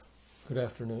Good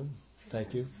afternoon.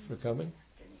 Thank you for coming.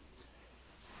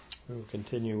 We will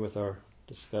continue with our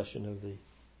discussion of the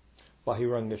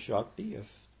Bahiranga Shakti of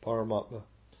Paramatma,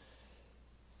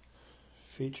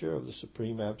 feature of the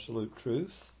Supreme Absolute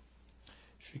Truth,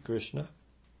 Sri Krishna.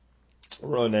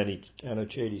 We're on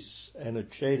Anucheta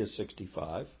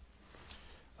 65.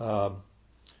 The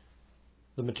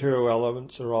material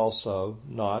elements are also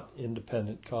not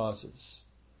independent causes.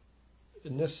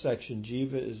 In this section,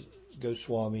 Jiva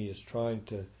Goswami is trying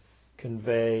to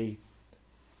convey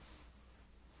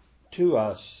to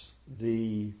us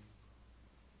the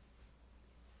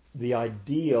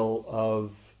ideal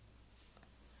of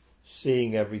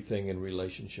seeing everything in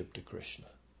relationship to Krishna.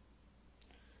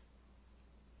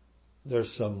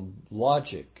 There's some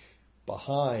logic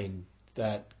behind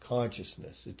that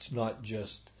consciousness. It's not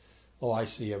just, I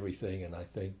see everything and I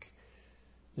think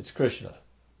it's Krishna.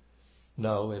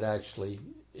 No, it actually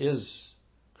is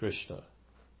Krishna.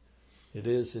 It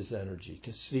is his energy.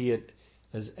 To see it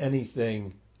as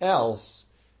anything else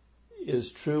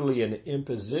is truly an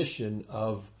imposition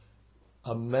of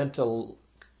a mental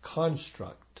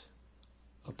construct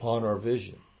upon our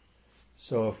vision.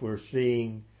 So if we're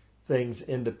seeing things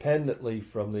independently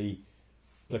from the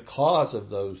cause of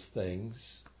those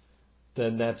things,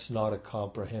 then that's not a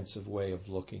comprehensive way of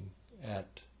looking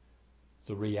at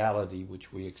the reality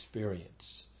which we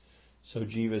experience. So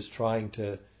Jiva is trying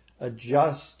to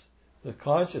adjust the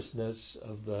consciousness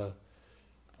of the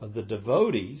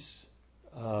devotees,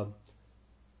 and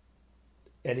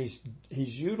he's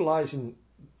utilizing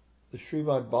the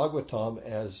Srimad Bhagavatam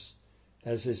as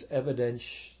his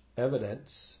evidence,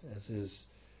 as his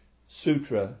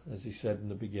sutra, as he said in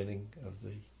the beginning of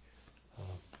the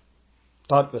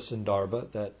Tattva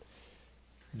Sandarbha, that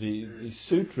the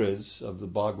sutras of the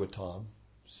Bhagavatam,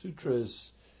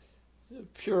 sutras,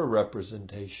 pure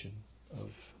representation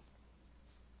of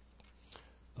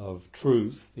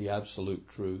truth, the absolute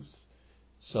truth.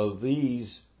 So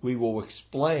these we will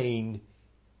explain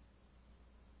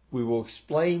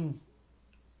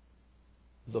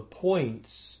the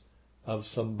points of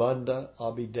Sambandha,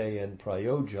 Abhideya, and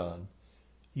Prayojan,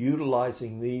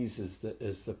 utilizing these as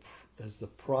the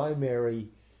primary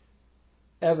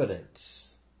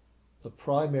evidence, the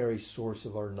primary source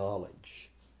of our knowledge.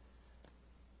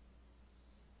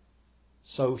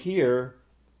 So here,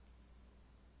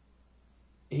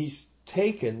 he's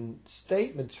taken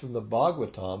statements from the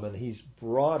Bhagavatam and he's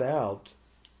brought out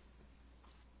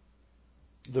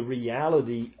the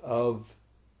reality of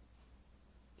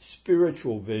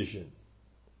spiritual vision.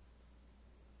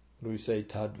 We say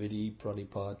tadvidi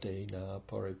pranipatena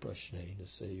pariprashnena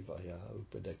sevaya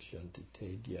upadekshanti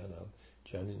te dhyanam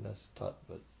janinas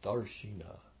tattva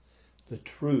darshina. The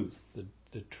truth,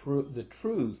 the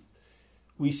truth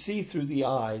we see through the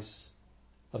eyes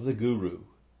of the Guru.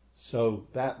 So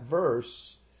that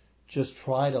verse, just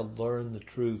try to learn the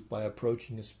truth by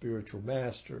approaching a spiritual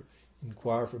master,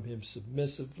 inquire from him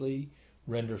submissively,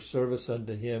 render service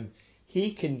unto him.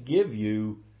 He can give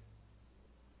you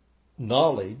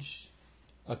knowledge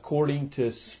according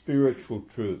to spiritual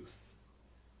truth.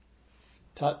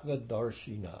 Tattva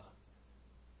darshina.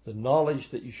 The knowledge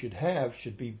that you should have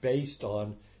should be based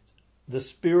on the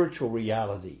spiritual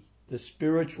reality, the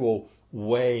spiritual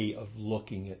way of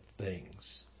looking at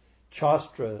things.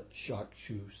 Chastra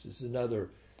Chakshus is another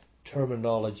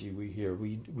terminology we hear.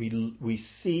 We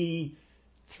see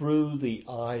through the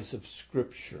eyes of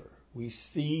Scripture. We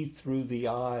see through the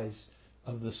eyes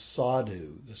of the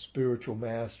sadhu, the spiritual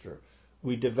master.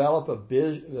 We develop a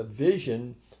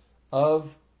vision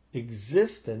of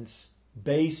existence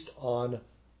based on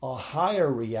a higher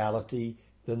reality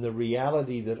than the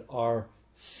reality that our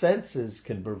senses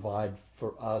can provide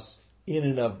for us in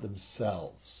and of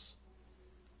themselves.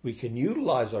 We can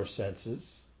utilize our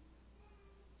senses.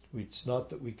 It's not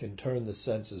that we can turn the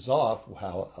senses off,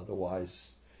 how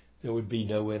otherwise there would be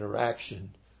no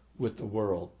interaction with the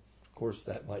world. Of course,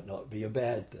 that might not be a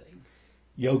bad thing.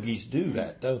 Yogis do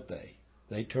that, don't they?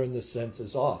 They turn the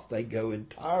senses off. They go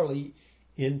entirely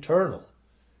internal.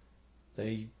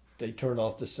 They turn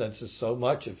off the senses so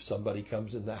much if somebody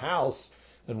comes in the house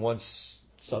and wants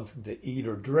something to eat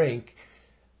or drink,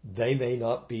 they may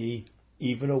not be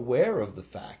even aware of the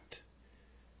fact.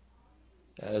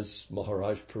 As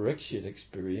Maharaj Parikshit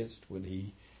experienced when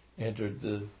he entered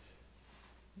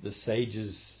the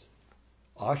sage's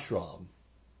ashram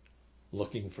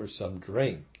looking for some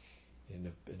drink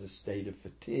in a state of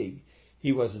fatigue,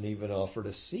 he wasn't even offered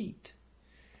a seat.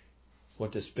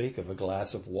 What to speak of a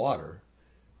glass of water?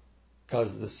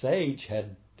 Because the sage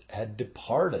had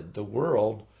departed the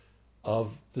world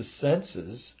of the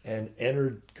senses and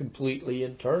entered completely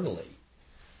internally.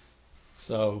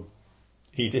 So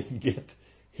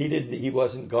He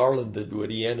wasn't garlanded when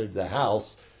he entered the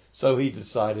house, so he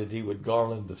decided he would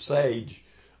garland the sage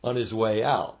on his way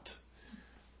out.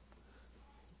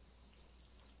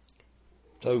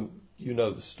 So you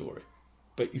know the story,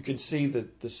 but you can see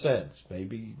the sense.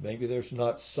 Maybe there's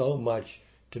not so much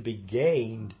to be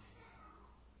gained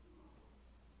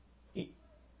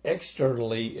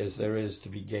externally as there is to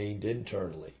be gained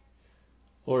internally.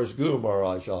 Or as Guru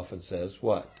Maharaj often says,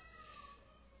 what?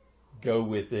 Go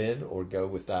within or go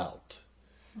without.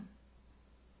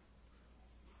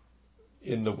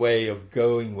 In the way of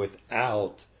going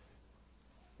without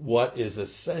what is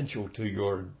essential to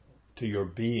your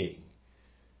being.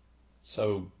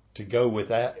 So to go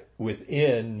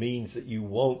within means that you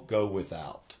won't go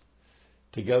without.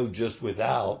 To go just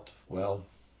without, well,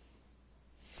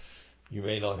 you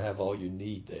may not have all you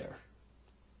need there.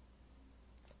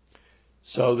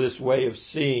 So this way of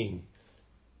seeing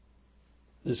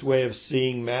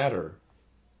matter,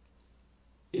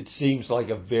 it seems like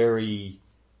a very,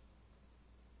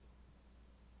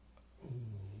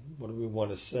 what do we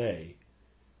want to say?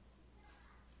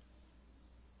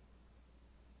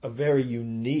 A very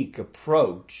unique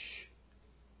approach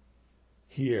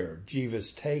here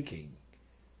Jiva's taking.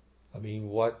 I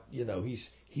mean,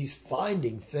 he's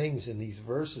finding things in these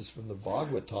verses from the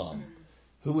Bhagavatam.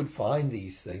 Who would find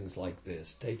these things like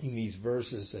this? Taking these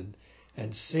verses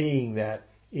and seeing that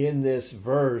in this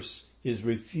verse is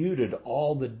refuted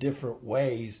all the different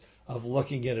ways of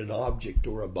looking at an object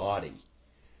or a body.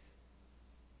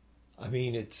 I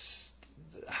mean, it's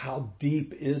how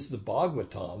deep is the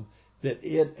Bhagavatam that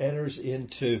it enters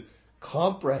into a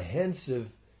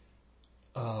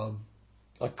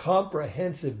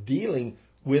comprehensive dealing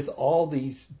with all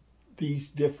these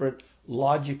different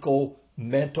logical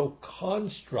mental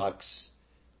constructs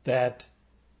that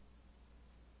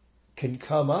can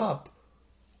come up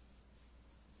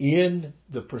in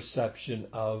the perception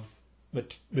of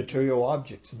material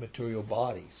objects and material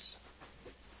bodies.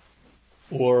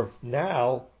 Or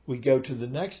now we go to the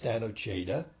next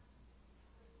Anucheta,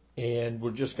 and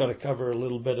we're just going to cover a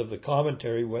little bit of the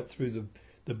commentary, went through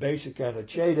the basic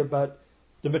Anucheta, but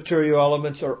the material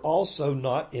elements are also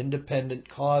not independent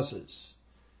causes.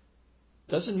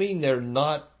 Doesn't mean they're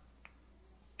not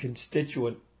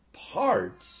constituent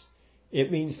parts.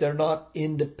 It means they're not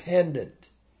independent.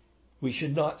 We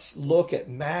should not look at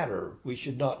matter. We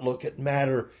should not look at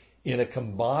matter in a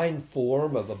combined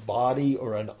form of a body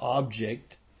or an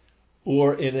object,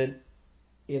 or in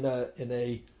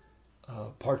a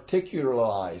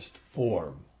particularized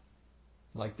form,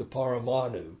 like the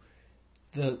Paramanu,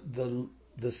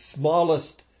 the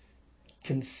smallest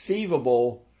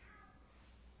conceivable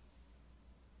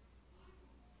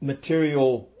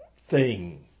material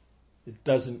thing. It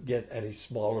doesn't get any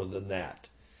smaller than that.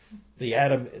 The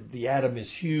atom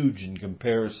is huge in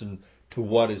comparison to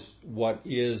what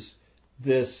is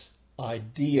this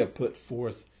idea put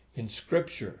forth in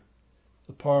Scripture.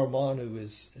 The Paramanu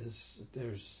is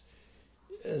there's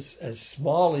as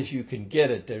small as you can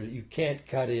get it. There, you can't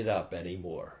cut it up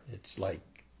anymore. It's like,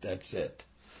 that's it.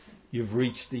 You've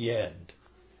reached the end.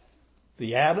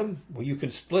 The atom, well, you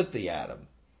can split the atom.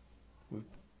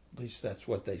 At least that's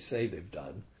what they say they've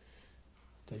done.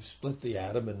 They've split the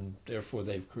atom, and therefore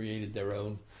they've created their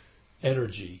own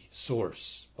energy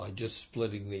source by just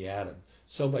splitting the atom.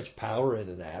 So much power in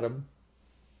an atom.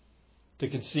 To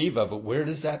conceive of it, where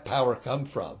does that power come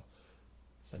from?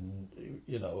 And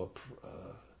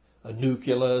a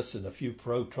nucleus and a few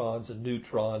protons and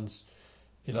neutrons,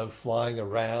 flying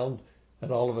around,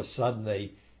 and all of a sudden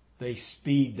they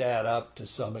speed that up to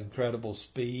some incredible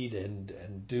speed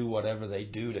and do whatever they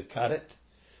do to cut it,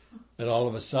 and all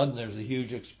of a sudden there's a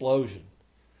huge explosion.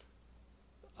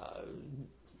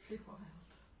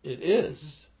 It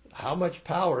is. How much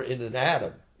power in an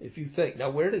atom? If you think, now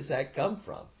where does that come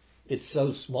from? It's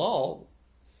so small.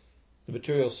 The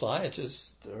material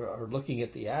scientists are looking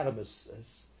at the atom as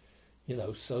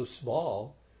so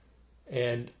small,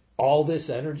 and all this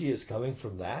energy is coming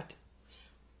from that.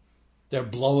 They're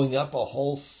blowing up a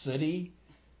whole city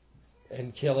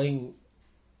and killing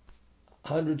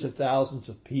hundreds of thousands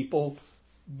of people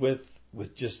with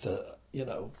just the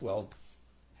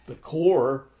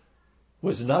core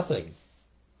was nothing.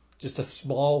 Just a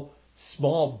small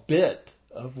bit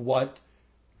of what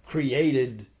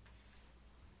created,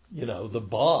 the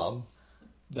bomb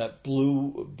that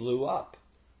blew up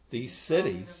these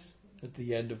cities at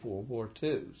the end of World War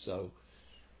II. So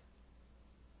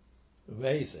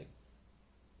amazing.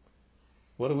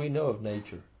 What do we know of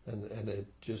nature? And it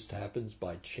just happens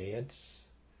by chance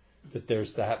that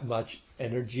there's that much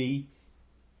energy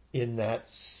in that,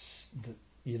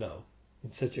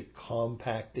 in such a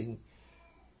compacting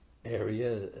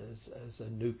area as a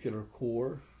nuclear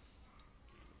core.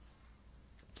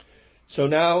 So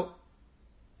now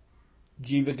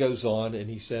Jiva goes on and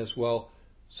he says, well,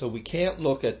 so we can't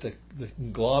look at the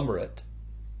conglomerate.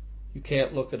 You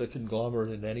can't look at a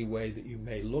conglomerate in any way that you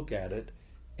may look at it,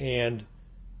 and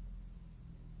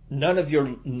none of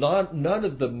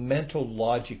the mental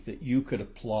logic that you could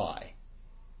apply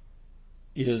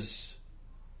is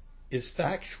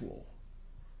factual.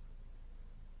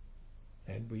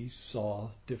 And we saw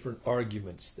different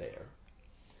arguments there.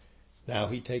 Now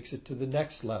he takes it to the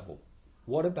next level.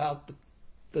 What about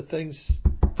the things,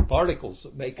 the particles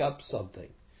that make up something?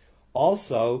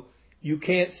 Also, you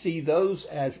can't see those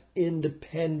as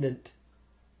independent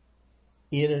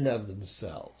in and of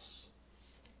themselves.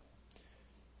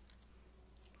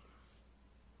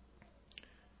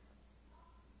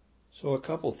 So a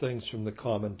couple things from the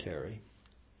commentary.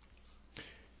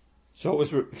 So it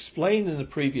was explained in the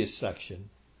previous section.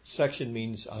 Section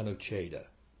means anucheda.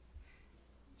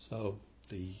 So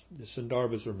the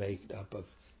Sandarbhas are made up of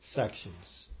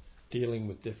sections dealing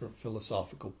with different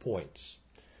philosophical points.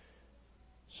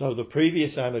 So the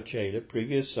previous anucheda,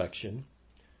 previous section,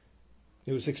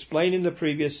 it was explained in the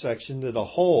previous section that a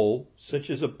whole, such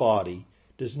as a body,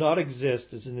 does not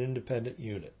exist as an independent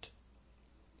unit.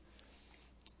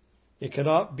 It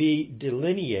cannot be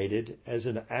delineated as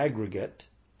an aggregate,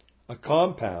 a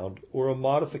compound, or a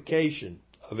modification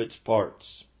of its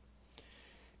parts.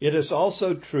 It is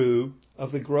also true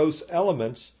of the gross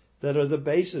elements that are the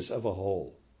basis of a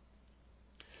whole,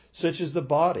 such as the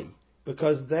body,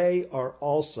 because they are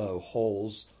also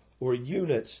wholes or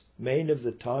units made of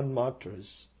the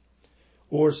tanmatras,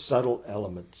 or subtle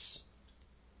elements.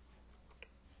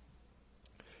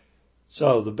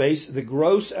 So the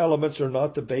gross elements are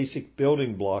not the basic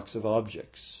building blocks of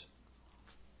objects.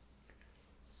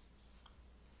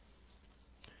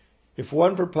 If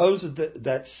one proposes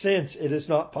that since it is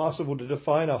not possible to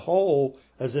define a whole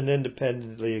as an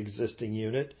independently existing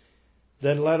unit,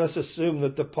 then let us assume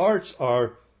that the parts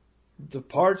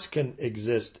can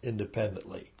exist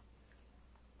independently.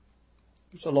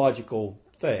 It's a logical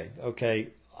thing. Okay,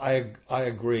 I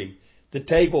agree. The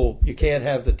table, you can't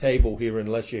have the table here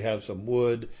unless you have some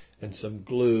wood and some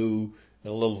glue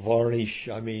and a little varnish.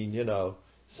 I mean,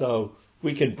 so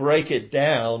we can break it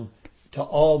down to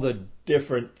all the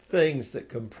different things that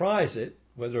comprise it,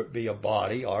 whether it be a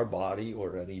body, our body,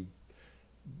 or any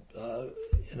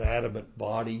inanimate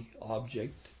body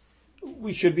object.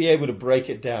 We should be able to break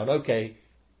it down. Okay,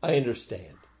 I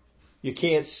understand. You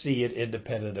can't see it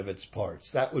independent of its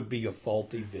parts. That would be a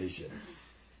faulty vision.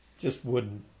 It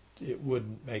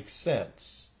wouldn't make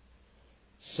sense.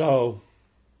 So,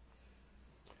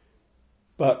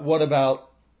 but what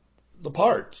about the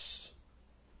parts?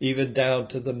 Even down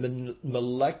to the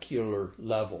molecular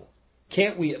level.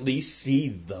 Can't we at least see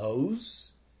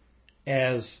those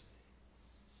as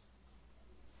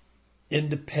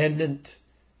independent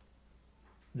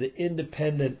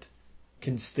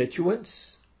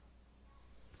constituents?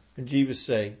 And Jiva's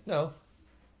saying, no,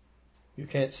 you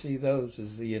can't see those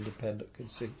as the independent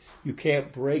constituents. You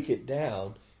can't break it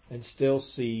down and still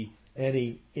see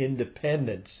any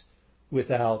independence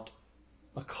without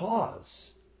a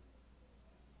cause.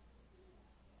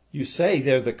 You say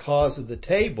they're the cause of the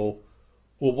table.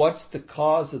 Well, what's the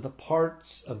cause of the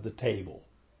parts of the table?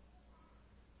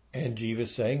 And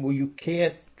Jiva's saying, well, you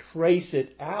can't trace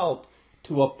it out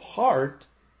to a part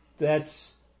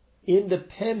that's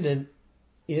independent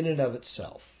in and of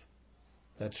itself.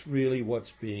 That's really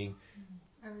what's being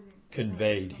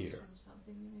conveyed here.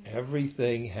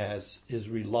 Everything is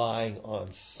relying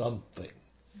on something.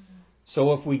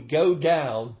 So if we go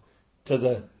down to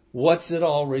the what's it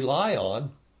all rely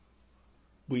on,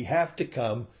 we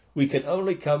can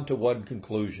only come to one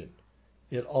conclusion.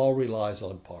 It all relies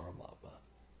on Paramatma.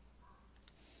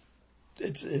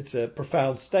 It's a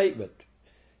profound statement.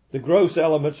 The gross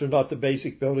elements are not the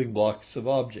basic building blocks of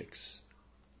objects.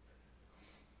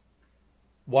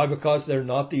 Why? Because they're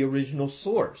not the original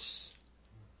source.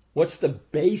 What's the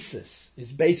basis?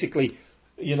 Is basically,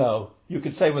 you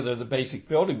could say whether they're the basic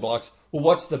building blocks. Well,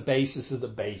 what's the basis of the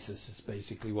basis is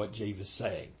basically what Jiva's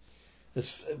saying.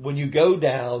 When you go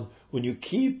down, when you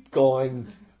keep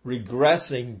going,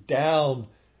 regressing down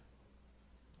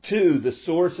to the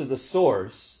source of the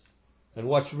source and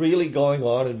what's really going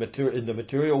on in the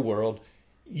material world,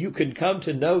 you can come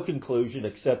to no conclusion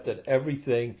except that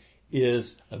everything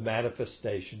is a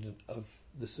manifestation of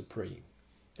the Supreme.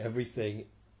 Everything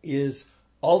is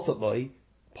ultimately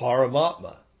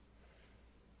Paramatma.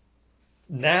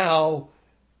 Now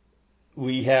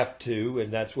we have to,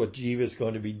 and that's what Jiva is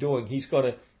going to be doing, he's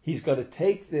going to he's going to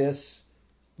take this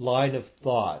line of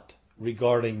thought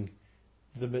regarding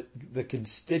the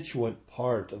constituent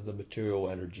part of the material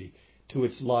energy to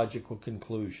its logical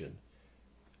conclusion.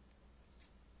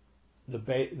 The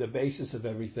basis of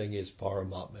everything is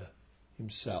Paramatma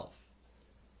himself.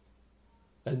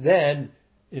 And then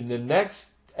in the next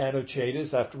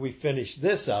Anuchetas, after we finish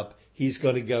this up, he's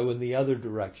going to go in the other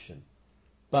direction.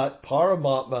 But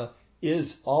Paramatma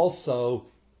is also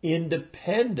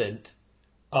independent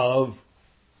of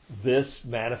this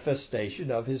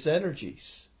manifestation of his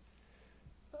energies.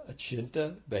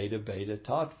 Achinta Beta Beta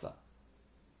Tattva.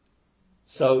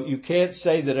 So you can't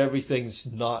say that everything's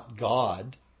not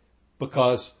God,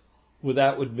 because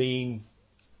that would mean,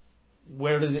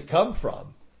 where did it come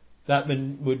from? That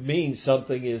would mean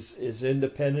something is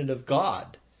independent of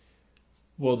God.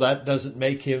 Well, that doesn't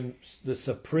make him the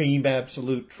supreme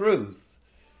absolute truth.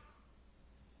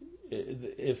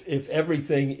 If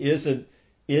everything isn't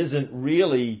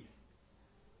really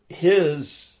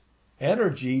his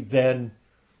energy, then,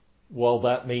 well,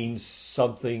 that means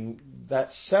something,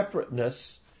 that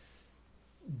separateness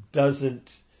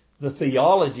doesn't, the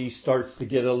theology starts to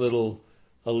get a little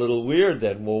weird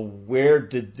then. Well, where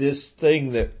did this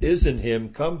thing that isn't him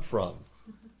come from?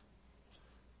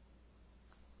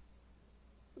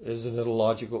 Isn't it a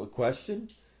logical question?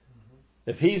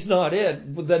 Mm-hmm. If he's not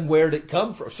it, then where did it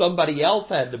come from? Somebody else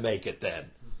had to make it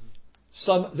then.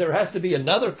 Mm-hmm. There has to be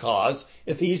another cause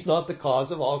if he's not the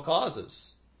cause of all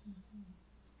causes. Mm-hmm.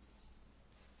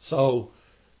 So,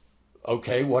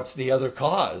 okay, what's the other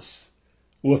cause?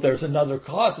 Well, if there's another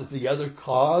cause, is the other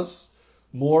cause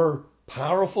more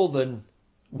powerful than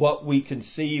what we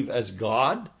conceive as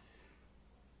God?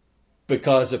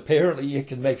 Because apparently it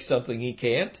can make something he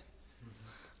can't.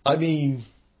 I mean,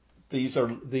 these are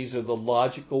the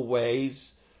logical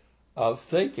ways of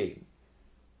thinking.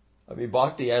 I mean,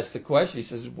 Bhakti asked the question. He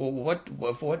says, "Well,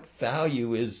 what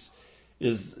value is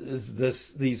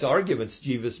these arguments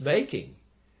Jiva's making?"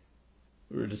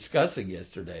 We were discussing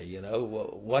yesterday. You know,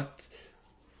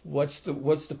 what's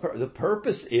the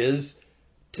purpose is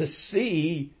to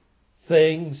see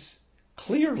things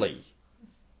clearly.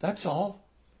 That's all.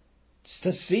 It's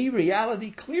to see reality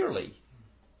clearly.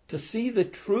 To see the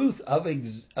truth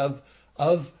of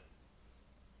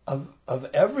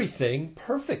everything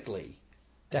perfectly,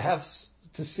 to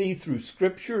see through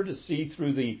Scripture, to see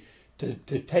through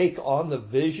to take on the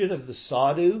vision of the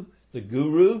sadhu, the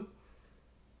guru,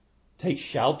 take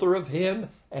shelter of him,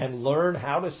 and learn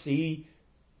how to see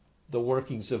the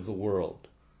workings of the world,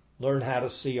 learn how to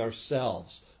see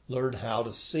ourselves, learn how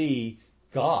to see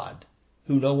God,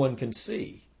 who no one can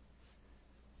see.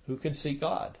 Who can see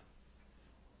God?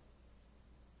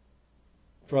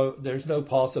 There's no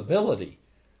possibility.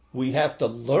 We have to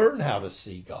learn how to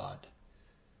see God.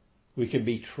 We can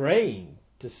be trained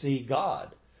to see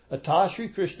God.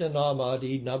 Atashri Krishna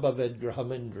Namadi Nabhaved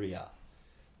Grahamindriya.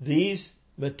 These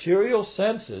material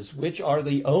senses, which are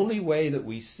the only way that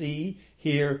we see,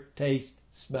 hear, taste,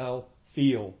 smell,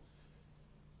 feel,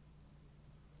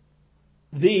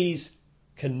 these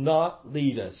cannot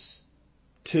lead us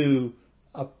to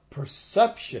a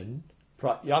perception,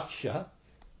 pratyaksha.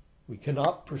 We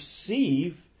cannot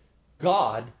perceive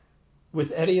God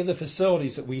with any of the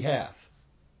facilities that we have.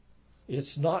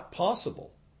 It's not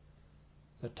possible.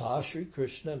 Natashri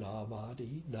Krishna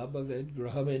Namadi Nabhaved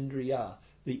Grahamindriya.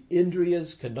 The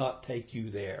Indriyas cannot take you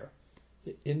there.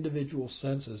 The individual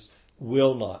senses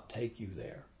will not take you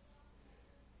there.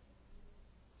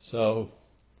 So,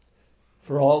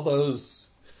 for all those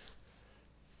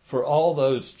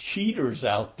cheaters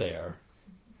out there,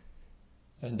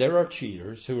 and there are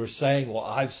cheaters who are saying, well,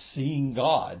 I've seen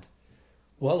God.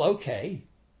 Well, okay.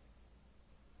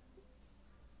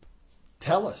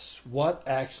 Tell us,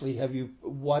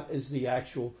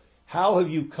 how have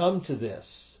you come to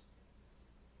this?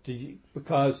 Did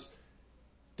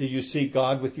you see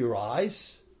God with your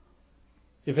eyes?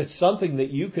 If it's something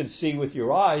that you can see with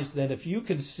your eyes, then if you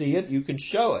can see it, you can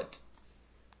show it.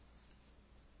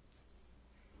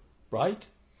 Right?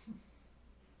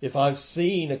 If I've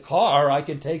seen a car, I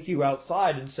can take you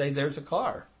outside and say, there's a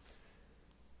car.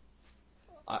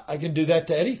 I can do that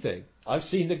to anything. I've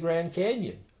seen the Grand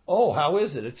Canyon. Oh, how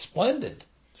is it? It's splendid.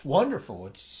 It's wonderful.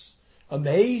 It's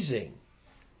amazing.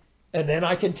 And then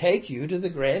I can take you to the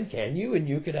Grand Canyon and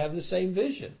you can have the same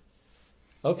vision.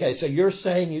 Okay, so you're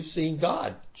saying you've seen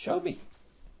God. Show me.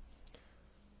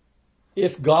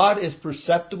 If God is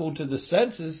perceptible to the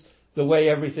senses the way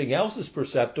everything else is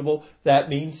perceptible, that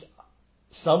means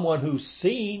someone who's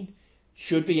seen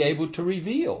should be able to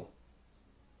reveal.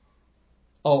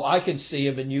 Oh, I can see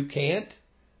him and you can't?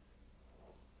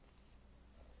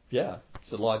 Yeah,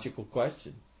 it's a logical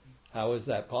question. How is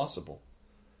that possible?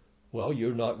 Well,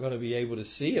 you're not going to be able to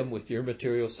see him with your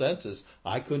material senses.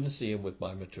 I couldn't see him with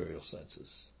my material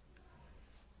senses.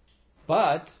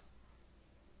 But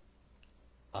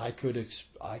I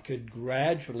could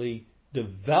gradually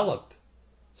develop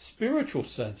spiritual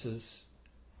senses.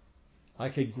 I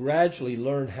could gradually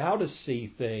learn how to see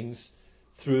things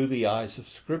through the eyes of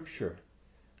Scripture,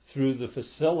 through the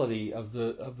facility of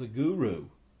the Guru.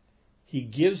 He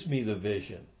gives me the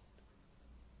vision.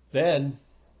 Then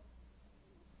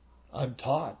I'm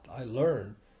taught, I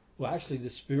learn. Well, actually,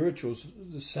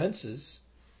 the senses,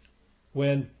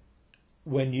 when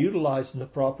utilized in the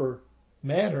proper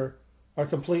manner, are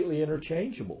completely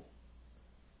interchangeable.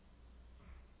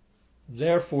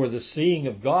 Therefore, the seeing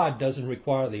of God doesn't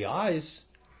require the eyes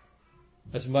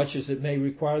as much as it may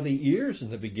require the ears in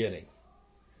the beginning.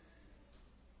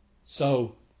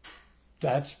 So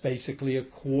that's basically a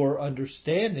core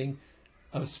understanding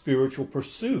of spiritual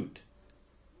pursuit.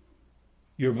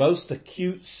 Your most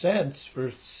acute sense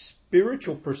for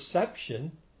spiritual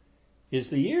perception is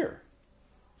the ear.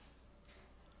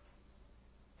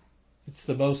 It's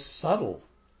the most subtle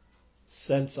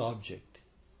sense object.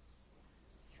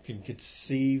 You can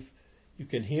conceive, you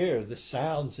can hear the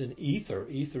sounds in ether.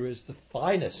 Ether is the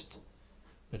finest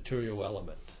material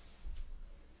element.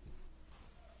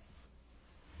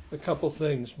 A couple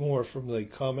things more from the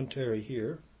commentary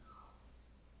here.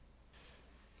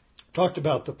 Talked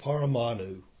about the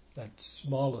paramanu, that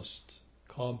smallest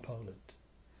component.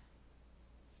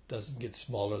 It doesn't get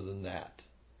smaller than that.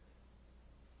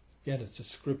 Again, it's a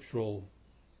scriptural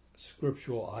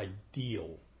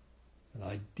ideal, an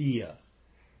idea,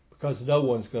 because no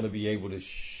one's going to be able to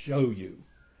show you.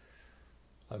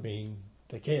 I mean,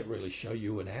 they can't really show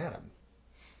you an atom.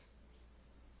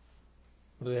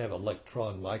 They have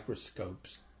electron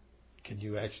microscopes. Can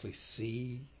you actually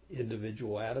see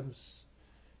individual atoms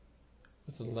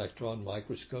with an electron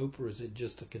microscope, or is it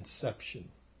just a conception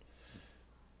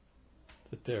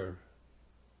that they're,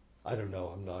 I don't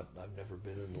know, I've never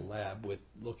been in the lab with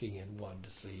looking in one to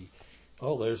see,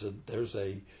 oh, there's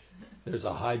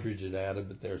a hydrogen atom,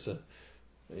 but there's a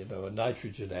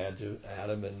nitrogen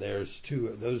atom, and there's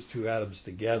those two atoms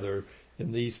together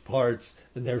in these parts,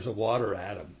 and there's a water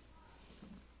atom.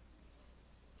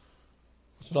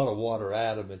 It's not a water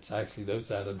atom, it's actually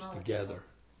those atoms together.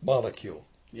 Molecule.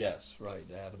 Yes, right,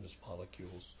 atoms,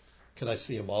 molecules. Can I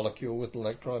see a molecule with an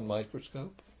electron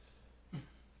microscope?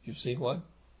 You've seen one?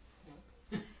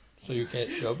 No. So you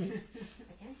can't show me?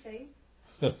 I can't show you,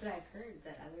 but I've heard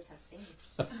that others have seen.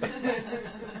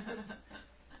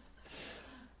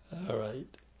 All right.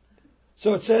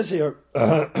 So it says here,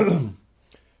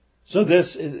 so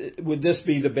would this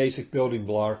be the basic building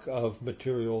block of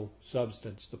material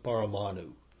substance, the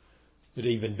paramanu? It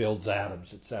even builds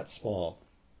atoms. It's that small.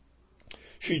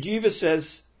 Sri Jiva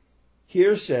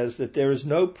says that there is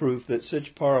no proof that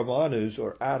such paramanus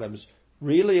or atoms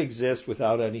really exist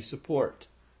without any support.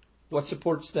 What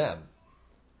supports them?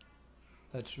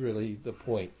 That's really the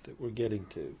point that we're getting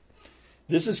to.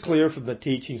 This is clear from the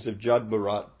teachings of Jad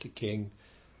Bharat to King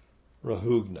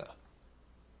Rahugna.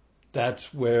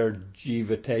 That's where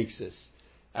Jiva takes us.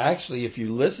 Actually, if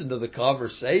you listen to the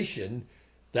conversation,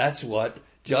 that's what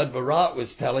Jad Bharat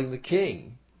was telling the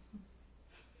king.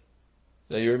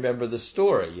 Now you remember the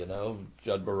story,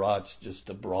 Jad Bharat's just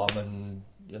a Brahmin,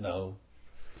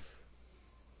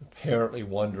 apparently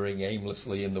wandering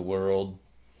aimlessly in the world,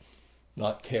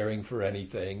 not caring for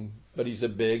anything, but he's a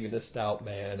big and a stout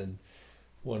man, and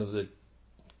one of the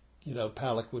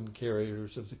palanquin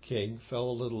carriers of the king fell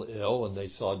a little ill, and they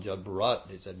saw Jad Bharat,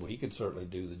 and they said, well, he could certainly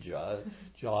do the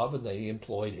job, and they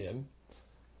employed him.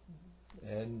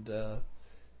 And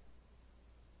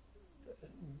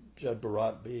Jad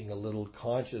Bharat, being a little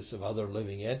conscious of other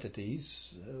living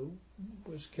entities,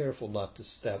 was careful not to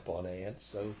step on ants,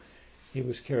 so he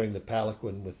was carrying the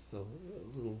palanquin with a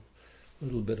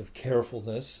little bit of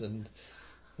carefulness, and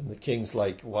the king's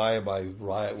like, why am I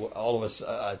all of us?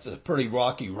 It's a pretty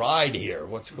rocky ride here.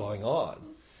 What's going on?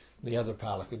 And the other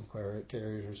palanquin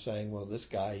carriers are saying, well, this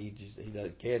guy, he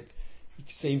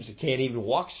seems to can't even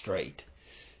walk straight,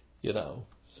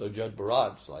 So Jad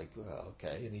Bharat's like, well,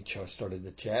 okay, and he started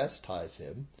to chastise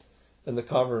him. In the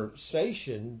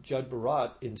conversation, Jad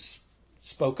Bharat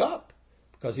spoke up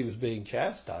because he was being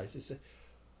chastised. He said,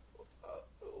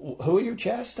 who are you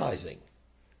chastising?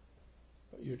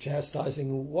 You're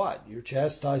chastising what? You're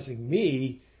chastising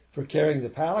me for carrying the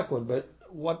palanquin, but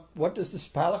what does this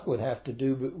palanquin have to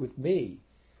do with me?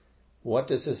 What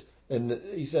does this? And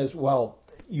he says, well,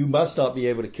 you must not be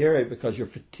able to carry it because you're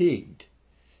fatigued.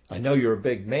 I know you're a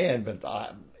big man, but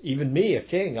even me, a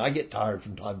king, I get tired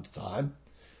from time to time.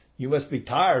 You must be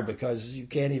tired because you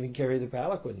can't even carry the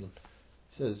palanquin.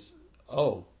 He says,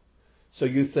 oh, so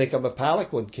you think I'm a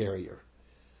palanquin carrier.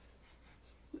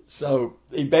 So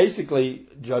he basically,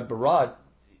 Jud Bharat,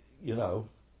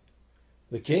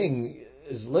 the king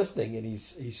is listening and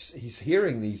he's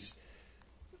hearing these,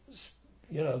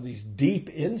 these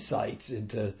deep insights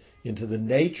into the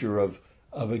nature of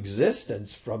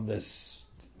existence from this,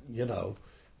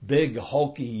 big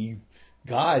hulky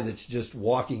guy that's just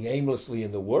walking aimlessly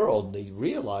in the world, and he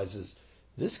realizes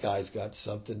this guy's got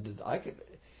something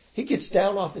he gets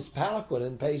down off his palanquin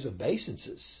and pays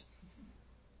obeisances.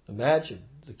 Imagine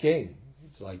the king.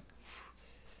 It's like,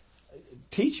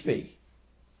 teach me,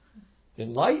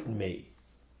 enlighten me.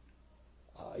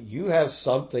 You have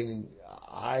something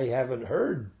I haven't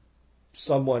heard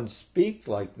someone speak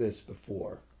like this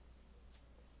before.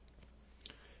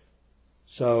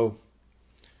 So,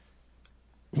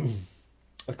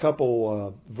 a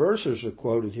couple verses are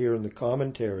quoted here in the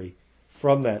commentary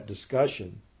from that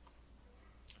discussion.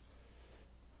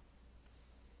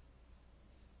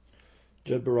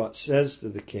 Jud Bharat says to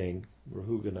the king,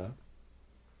 Rahugana,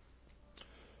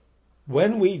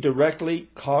 when we directly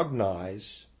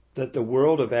cognize that the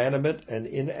world of animate and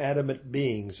inanimate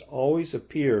beings always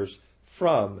appears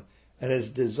from and is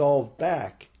dissolved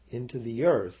back into the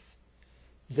earth,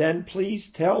 then please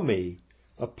tell me,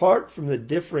 apart from the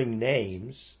differing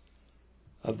names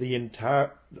of the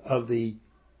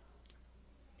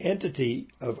entity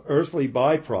of earthly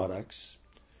byproducts,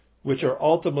 which are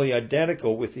ultimately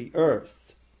identical with the earth,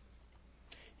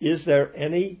 is there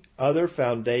any other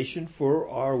foundation for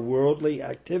our worldly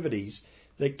activities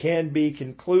that can be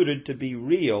concluded to be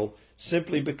real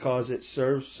simply because it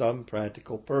serves some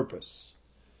practical purpose?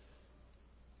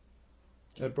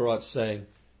 Jud Bharat's saying,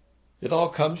 it all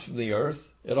comes from the earth.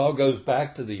 It all goes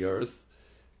back to the earth.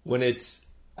 When it's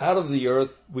out of the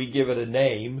earth, we give it a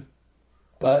name,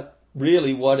 but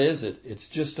really, what is it? It's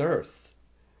just earth.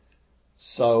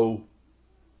 So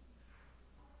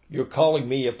you're calling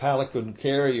me a palanquin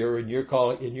carrier, and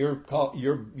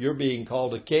you're being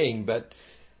called a king, but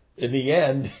in the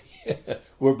end,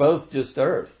 we're both just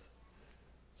earth.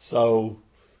 So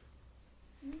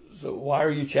why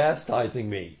are you chastising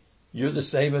me? You're the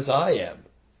same as I am.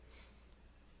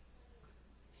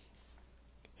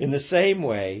 In the same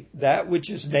way, that which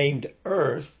is named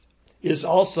earth is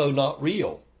also not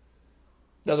real.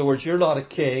 In other words, you're not a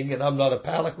king and I'm not a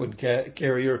palanquin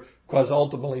carrier because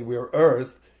ultimately we're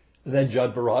earth. And then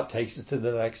Jud Bharat takes it to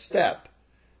the next step.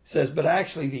 He says, but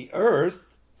actually the earth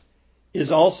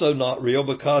is also not real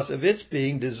because of its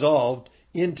being dissolved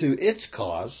into its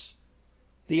cause,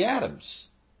 the atoms.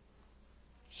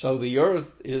 So the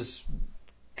earth is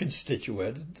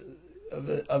constituted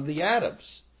of the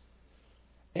atoms.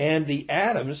 And the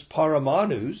atoms,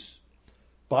 paramanus,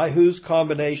 by whose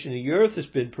combination the earth has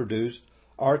been produced,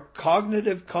 are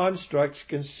cognitive constructs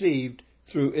conceived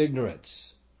through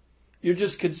ignorance. You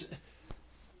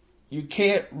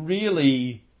can't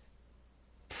really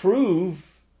prove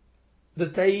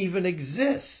that they even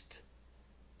exist.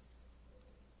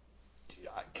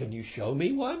 Can you show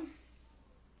me one?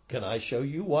 Can I show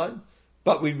you one?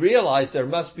 But we realize there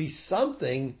must be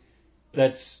something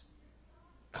that's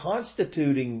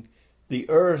constituting the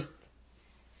earth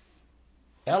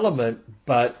element,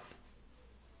 but,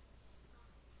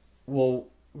 well,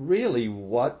 really,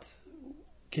 what?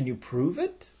 Can you prove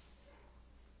it?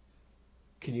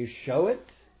 Can you show it?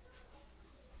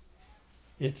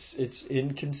 It's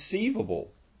inconceivable.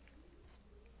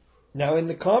 Now, in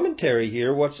the commentary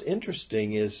here, what's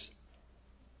interesting is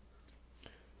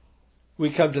we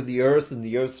come to the earth and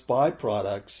the earth's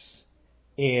byproducts,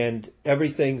 and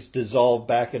everything's dissolved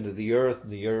back into the earth,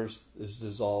 and the earth is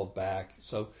dissolved back.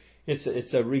 So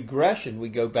it's a regression. We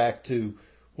go back to,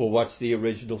 well, what's the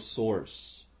original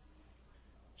source?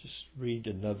 Just read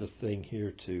another thing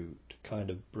here to kind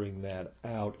of bring that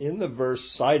out. In the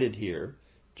verse cited here,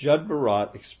 Jud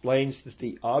Bharat explains that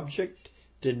the object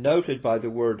denoted by the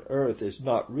word earth is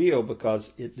not real because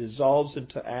it dissolves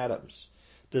into atoms.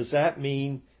 Does that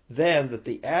mean then that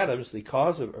the atoms, the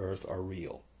cause of earth, are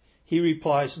real? He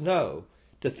replies, no.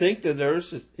 To think that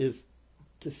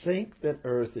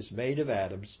earth is made of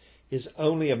atoms is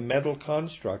only a mental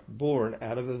construct born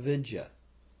out of avidya,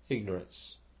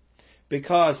 ignorance,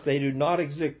 because they do not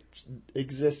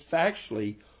exist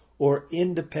factually or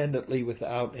independently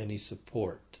without any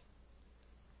support.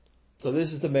 So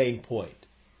this is the main point.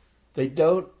 They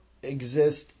don't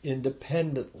exist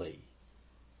independently.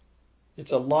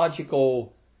 It's a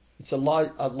logical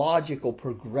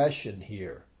progression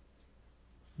here.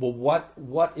 Well, what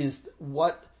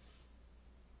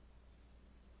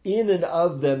in and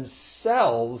of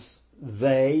themselves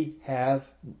they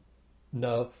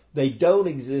don't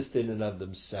exist in and of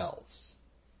themselves.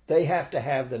 They have to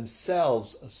have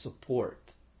themselves a support.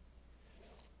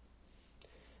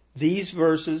 These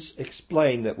verses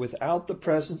explain that without the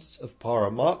presence of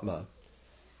Paramatma,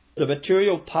 the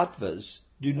material tattvas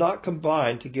do not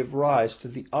combine to give rise to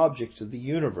the objects of the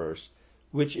universe,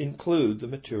 which include the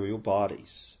material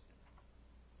bodies.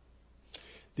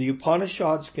 The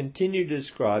Upanishads continue to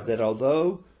describe that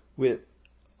along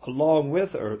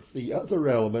with earth, the other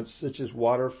elements such as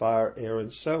water, fire, air,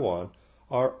 and so on,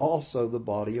 are also the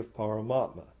body of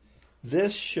Paramatma.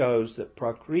 This shows that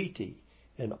Prakriti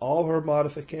and all her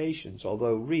modifications,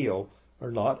 although real,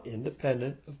 are not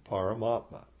independent of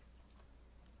Paramatma.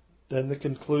 Then the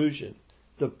conclusion.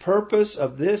 The purpose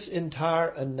of this entire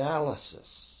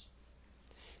analysis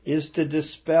is to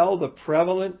dispel the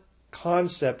prevalent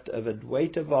concept of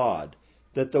Advaitavad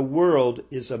that the world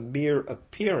is a mere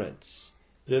appearance,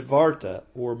 vivarta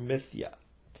or mithya.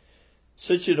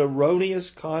 Such an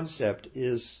erroneous concept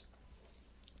is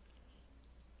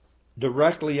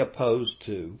directly opposed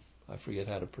to, I forget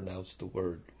how to pronounce the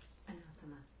word.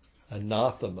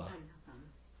 Anathema.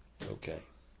 Okay.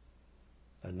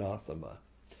 Anathema.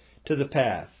 To the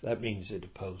path. That means it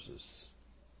opposes.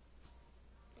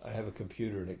 I have a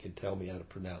computer and it can tell me how to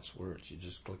pronounce words. You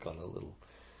just click on a little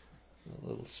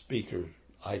speaker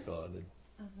icon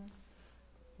and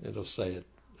it'll say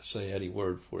any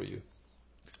word for you.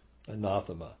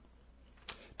 Anathema.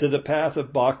 To the path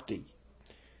of bhakti.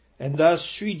 And thus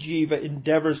Sri Jiva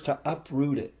endeavors to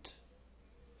uproot it.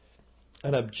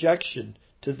 An objection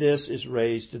to this is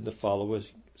raised in the following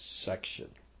section.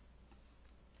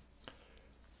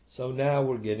 So now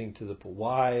we're getting to the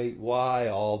why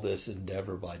all this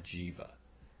endeavor by Jiva?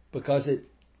 Because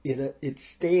it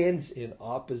stands in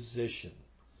opposition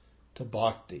to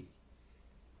bhakti.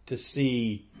 To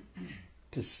see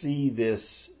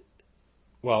this,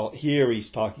 well, here he's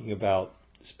talking about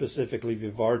specifically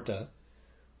vivarta,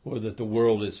 or that the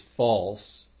world is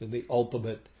false, and the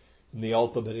ultimate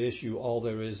issue, all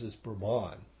there is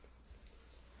Brahman.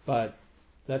 But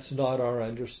that's not our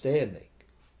understanding.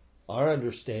 Our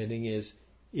understanding is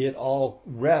it all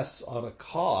rests on a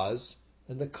cause,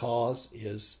 and the cause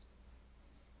is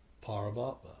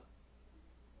Paramatma.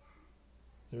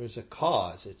 There is a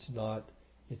cause. It's not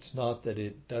that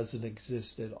it doesn't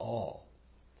exist at all.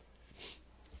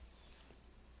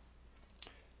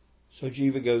 So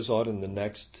Jiva goes on in the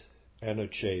next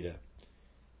Anucheta.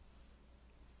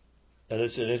 And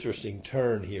it's an interesting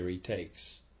turn here he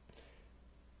takes.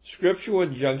 Scriptural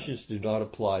injunctions do not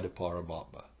apply to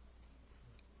Paramatma.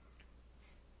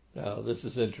 Now this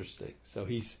is interesting. So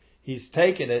he's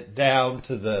taken it down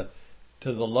to the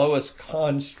lowest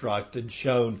construct and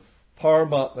shown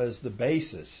Paramatma as the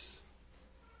basis.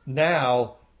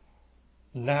 Now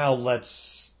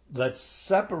let's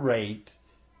separate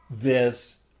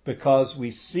this, because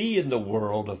we see in the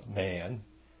world of man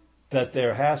that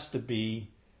there has to be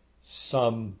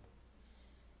some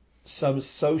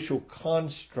social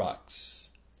constructs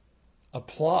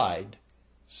applied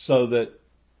so that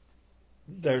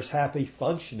there's happy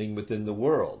functioning within the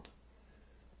world.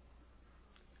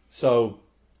 So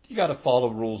you got to follow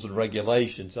rules and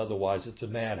regulations, otherwise it's a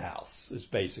madhouse. It's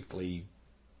basically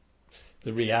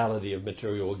the reality of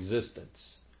material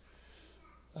existence.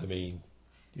 I mean,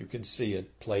 you can see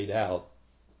it played out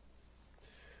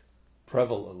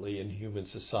prevalently in human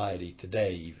society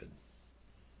today, even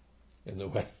in the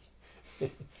way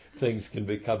things can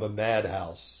become a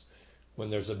madhouse when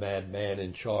there's a madman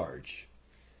in charge.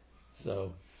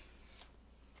 So,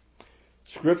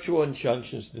 scriptural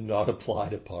injunctions do not apply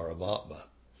to Paramatma.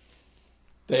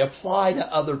 They apply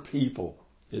to other people,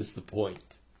 is the point.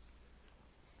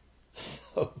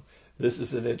 So, this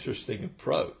is an interesting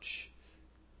approach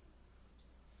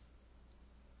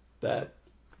that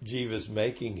Jiva's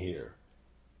making here.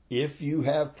 If you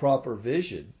have proper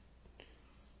vision,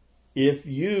 if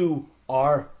you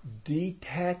are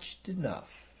detached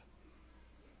enough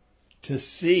to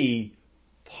see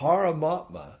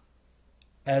Paramatma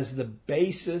as the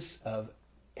basis of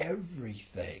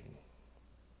everything,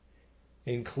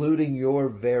 including your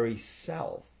very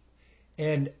self,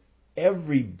 and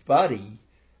everybody,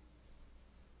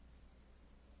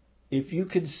 if you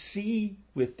can see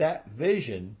with that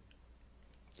vision,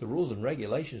 the rules and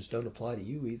regulations don't apply to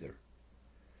you either.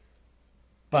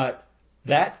 But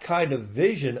that kind of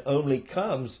vision only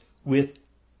comes with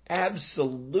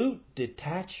absolute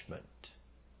detachment.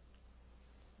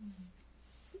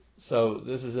 So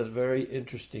this is a very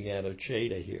interesting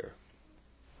Anucheta here.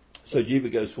 So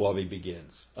Jiva Goswami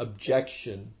begins.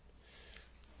 Objection.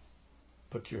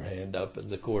 Put your hand up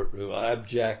in the courtroom. I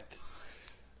object.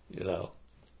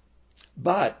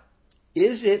 But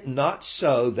is it not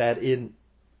so that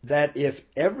if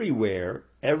everywhere,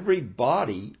 every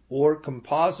body or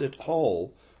composite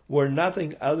whole were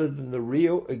nothing other than the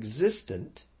real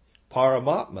existent,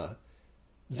 Paramatma,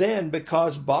 then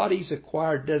because bodies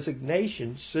acquire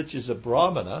designations such as a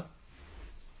Brahmana,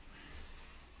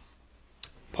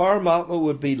 Paramatma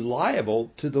would be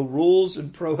liable to the rules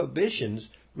and prohibitions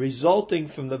resulting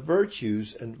from the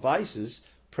virtues and vices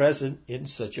present in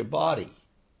such a body,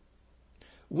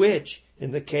 which,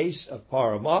 in the case of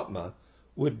Paramatma,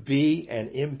 would be an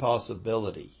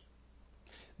impossibility.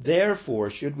 Therefore,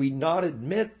 should we not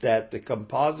admit that the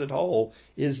composite whole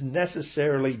is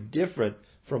necessarily different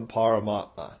from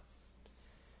Paramatma?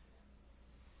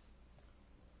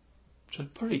 It's a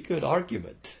pretty good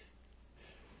argument.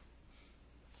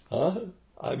 Huh?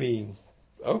 I mean,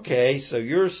 okay, so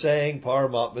you're saying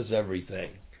Paramatma is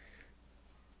everything.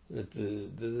 That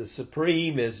the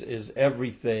Supreme is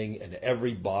everything and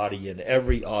every body and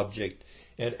every object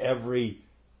and every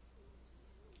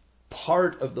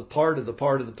part of the part of the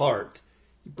part of the part.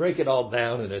 You break it all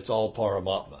down and it's all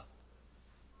Paramatma.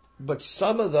 But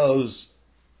some of those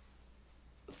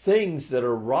things that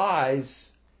arise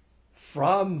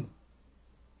from,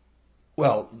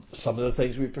 some of the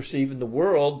things we perceive in the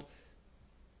world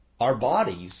are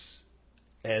bodies.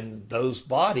 And those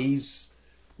bodies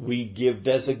we give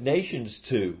designations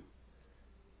to.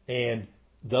 And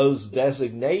those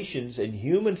designations in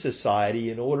human society,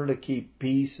 in order to keep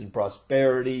peace and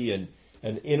prosperity and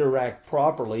interact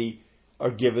properly,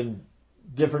 are given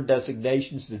different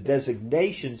designations. The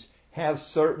designations have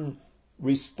certain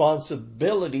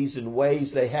responsibilities and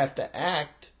ways they have to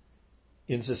act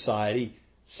in society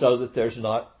so that there's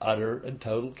not utter and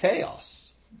total chaos.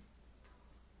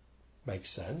 Makes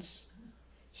sense?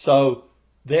 So,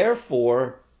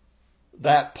 therefore,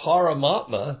 that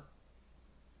Paramatma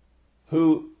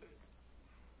who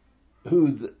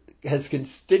is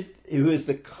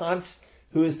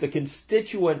the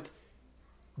constituent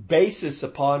basis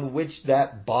upon which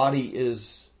that body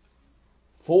is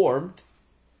formed,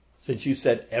 since you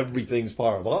said everything's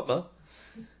Paramatma,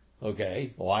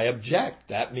 okay, well, I object.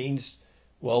 That means,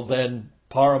 then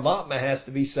Paramatma has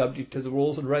to be subject to the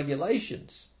rules and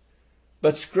regulations.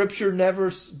 But Scripture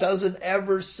doesn't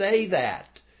ever say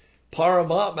that.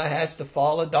 Paramatma has to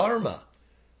follow Dharma.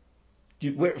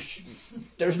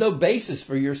 There's no basis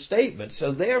for your statement.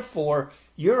 So therefore,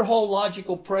 your whole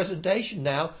logical presentation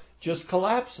now just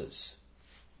collapses.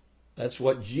 That's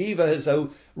what Jiva has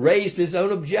raised his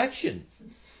own objection.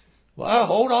 Well,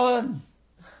 hold on.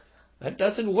 That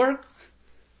doesn't work.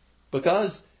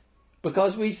 Because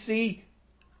we see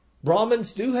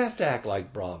Brahmins do have to act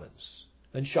like Brahmins.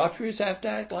 And Kshatriyas have to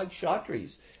act like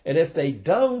Kshatriyas. And if they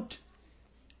don't,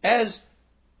 as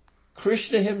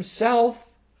Krishna himself,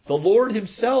 the Lord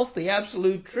himself, the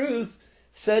absolute truth,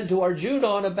 said to Arjuna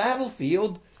on a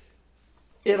battlefield,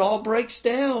 it all breaks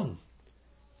down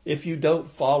if you don't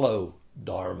follow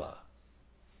Dharma.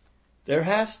 There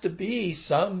has to be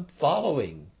some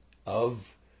following of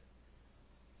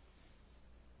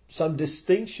some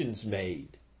distinctions made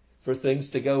for things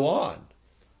to go on.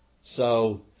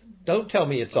 So don't tell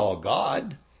me it's all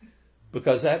God,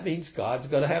 because that means God's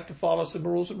going to have to follow some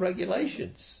rules and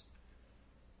regulations.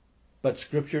 But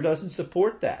Scripture doesn't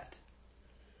support that.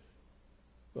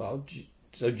 Well,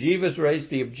 so Jiva's raised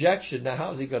the objection. Now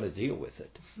how's he going to deal with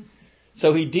it?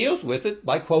 So he deals with it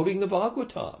by quoting the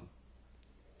Bhagavatam.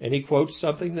 And he quotes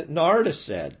something that Narada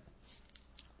said.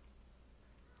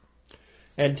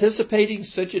 Anticipating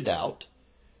such a doubt,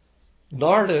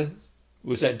 Narada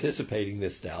was anticipating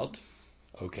this doubt.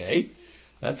 Okay,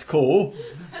 that's cool.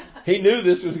 He knew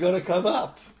this was going to come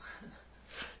up.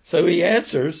 So he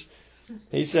answers.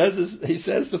 He says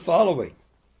the following.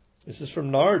 This is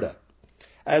from Narada.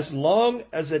 As long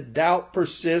as a doubt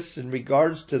persists in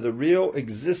regards to the real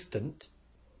existent,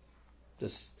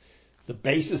 the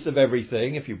basis of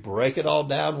everything, if you break it all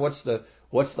down, what's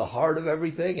the heart of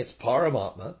everything? It's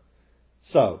Paramatma.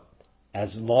 So,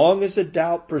 as long as a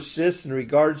doubt persists in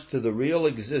regards to the real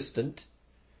existent,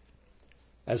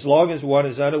 as long as one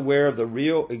is unaware of the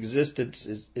real existence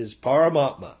is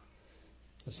Paramatma,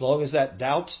 as long as that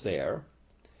doubt's there,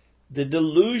 the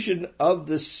delusion of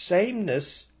the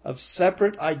sameness of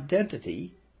separate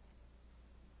identity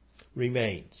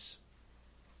remains.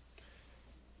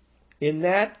 In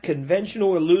that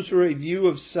conventional illusory view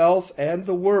of self and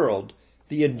the world,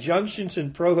 the injunctions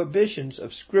and prohibitions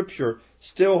of Scripture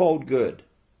still hold good.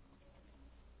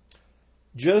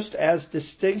 Just as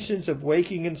distinctions of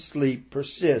waking and sleep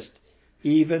persist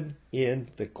even in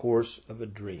the course of a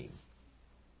dream.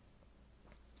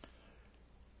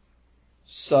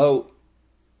 So,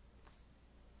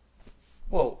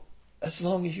 Well, as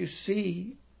long as you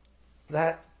see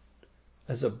that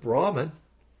as a Brahmin,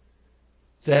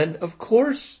 then of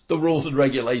course the rules and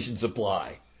regulations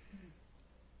apply.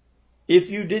 If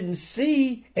you didn't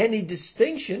see any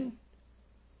distinction,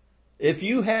 if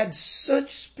you had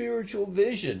such spiritual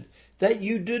vision that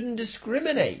you didn't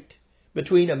discriminate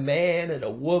between a man and a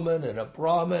woman and a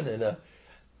Brahmin and a,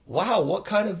 wow, what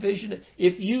kind of vision?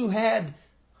 If you had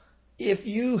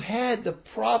the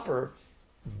proper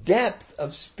depth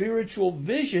of spiritual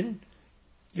vision,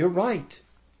 you're right.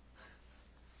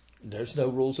 There's no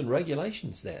rules and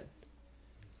regulations then.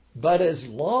 But as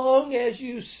long as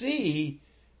you see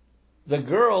the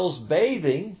girls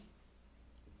bathing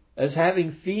as having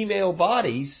female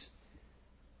bodies,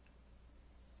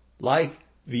 like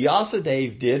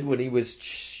Vyasadeva did when he was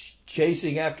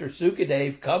chasing after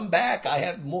Sukadeva, come back, I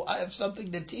have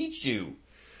something to teach you.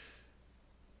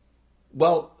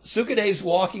 Well, Sukadev's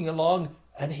walking along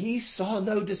and he saw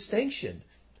no distinction,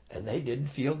 and they didn't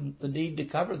feel the need to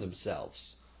cover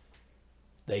themselves.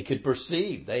 They could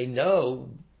perceive, they know,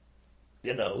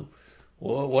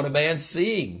 what a man's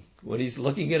seeing when he's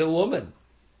looking at a woman.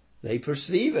 They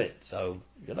perceive it. So,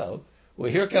 well,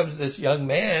 here comes this young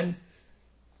man,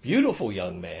 beautiful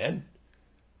young man,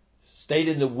 stayed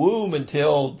in the womb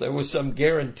until there was some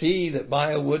guarantee that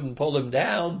Maya wouldn't pull him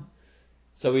down.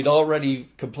 So he'd already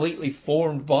completely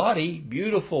formed body,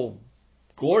 beautiful,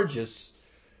 gorgeous,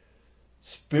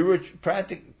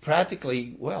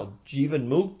 practically, Jivan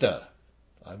Mukta.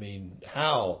 I mean,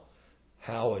 how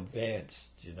advanced,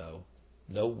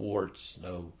 no warts,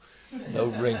 no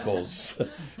wrinkles,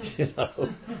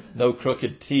 no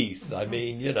crooked teeth. I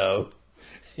mean,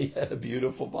 he had a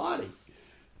beautiful body.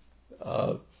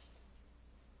 But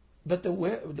the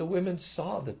women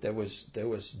saw that there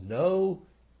was no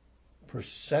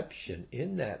perception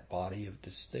in that body of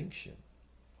distinction.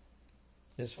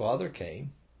 His father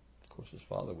came. Of course, his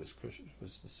father was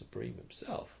the Supreme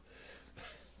himself.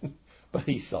 But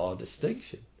he saw a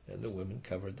distinction, and the women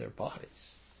covered their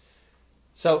bodies.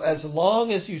 So as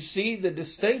long as you see the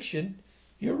distinction,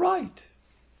 you're right.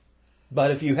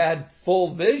 But if you had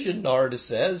full vision, Narada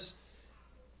says,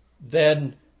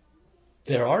 then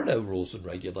there are no rules and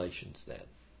regulations then.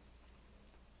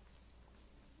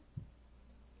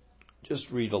 Just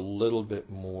read a little bit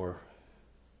more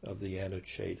of the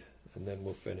Anucheta, and then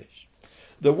we'll finish.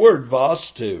 The word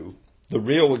Vastu, the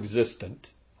real existent,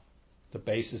 the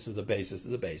basis of the basis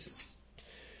of the basis,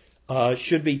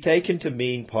 should be taken to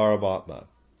mean Paramatma.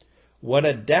 When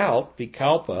a doubt,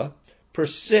 Vikalpa,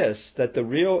 persists that the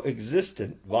real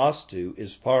existent, Vastu,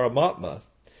 is Paramatma,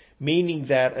 meaning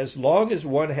that as long as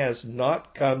one has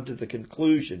not come to the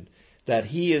conclusion that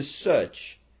he is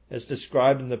such, as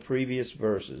described in the previous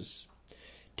verses,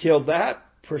 till that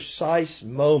precise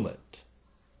moment.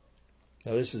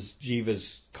 Now this is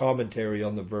Jiva's commentary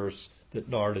on the verse that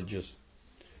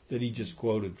he just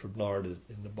quoted from Narada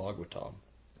in the Bhagavatam.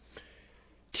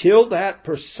 Till that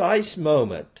precise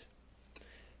moment,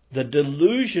 the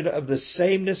delusion of the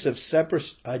sameness of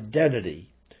separate identity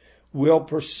will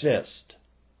persist.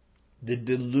 The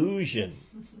delusion,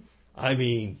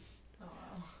 the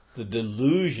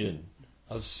delusion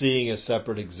of seeing a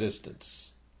separate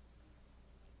existence.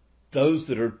 Those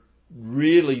that are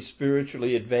really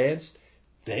spiritually advanced,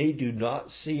 they do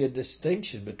not see a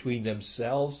distinction between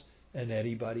themselves and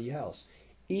anybody else.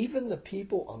 Even the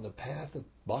people on the path of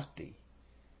bhakti,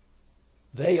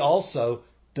 they also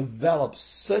develop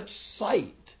such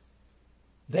sight.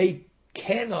 They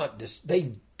do not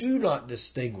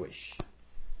distinguish.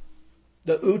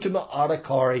 The Uttama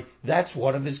Adhikari, that's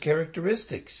one of his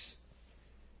characteristics.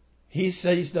 He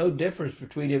sees no difference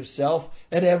between himself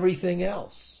and everything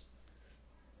else.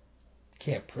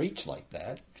 Can't preach like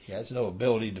that. He has no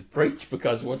ability to preach,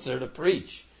 because what's there to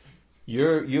preach?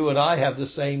 You and I have the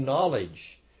same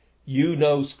knowledge. You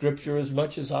know Scripture as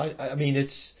much as I.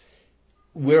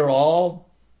 We're all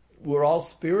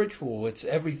spiritual.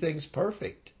 Everything's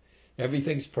perfect.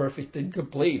 Everything's perfect and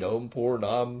complete. Om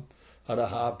Purnam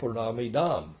Adaha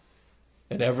Purnamidam.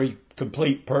 And every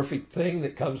complete, perfect thing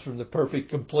that comes from the perfect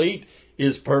complete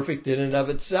is perfect in and of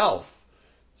itself.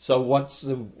 So what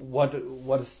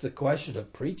is the question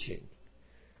of preaching?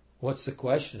 What's the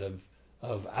question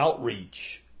of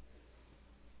outreach?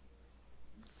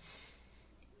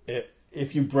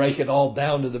 If you break it all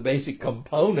down to the basic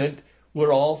component,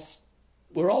 we're all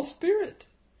spirit.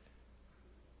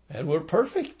 And we're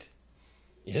perfect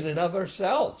in and of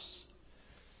ourselves.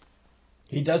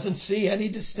 He doesn't see any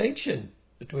distinction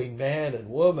between man and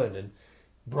woman and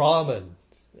Brahman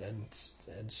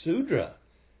and Sudra.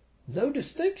 No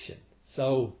distinction.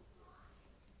 So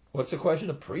what's the question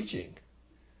of preaching?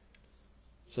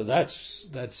 So that's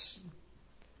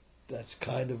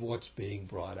kind of what's being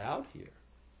brought out here.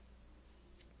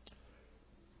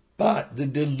 But the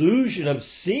delusion of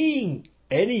seeing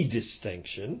any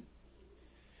distinction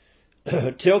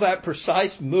till that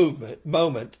precise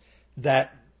moment, the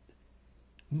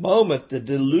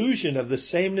delusion of the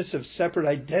sameness of separate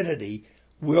identity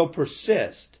will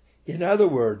persist. In other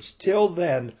words, till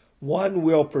then, one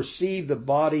will perceive the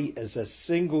body as a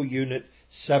single unit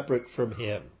separate from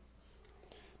him.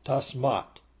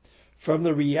 Tasmat, from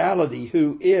the reality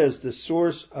who is the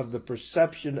source of the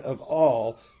perception of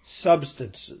all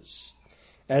substances,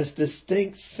 as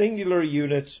distinct singular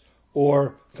units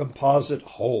or composite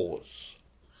wholes.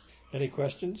 Any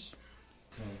questions?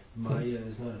 So Maya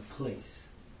is not a place.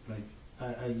 Like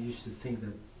I used to think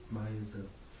that Maya is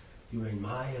you're in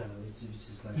Maya. It's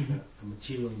just like the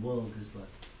material world is like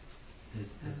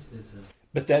is a.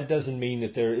 But that doesn't mean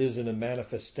that there isn't a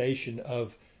manifestation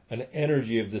of an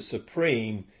energy of the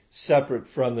Supreme separate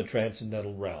from the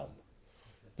transcendental realm.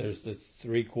 There's the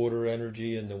 3/4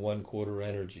 energy and the 1/4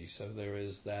 energy. So there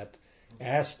is that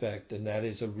aspect, and that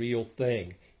is a real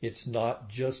thing. It's not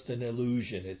just an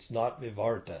illusion. It's not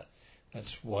vivarta.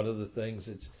 That's one of the things.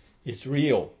 It's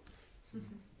real.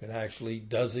 It actually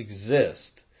does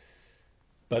exist.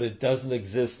 But it doesn't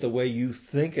exist the way you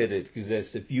think it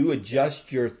exists. If you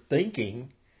adjust your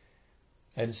thinking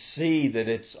and see that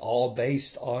it's all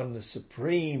based on the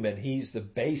Supreme and He's the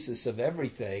basis of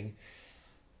everything,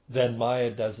 then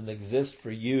Maya doesn't exist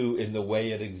for you in the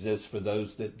way it exists for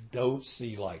those that don't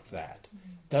see like that.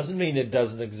 Doesn't mean it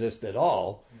doesn't exist at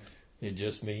all. It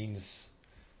just means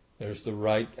there's the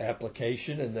right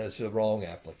application and there's the wrong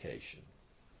application.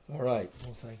 All right.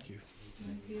 Well, thank you.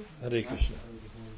 Thank you. Hare Krishna.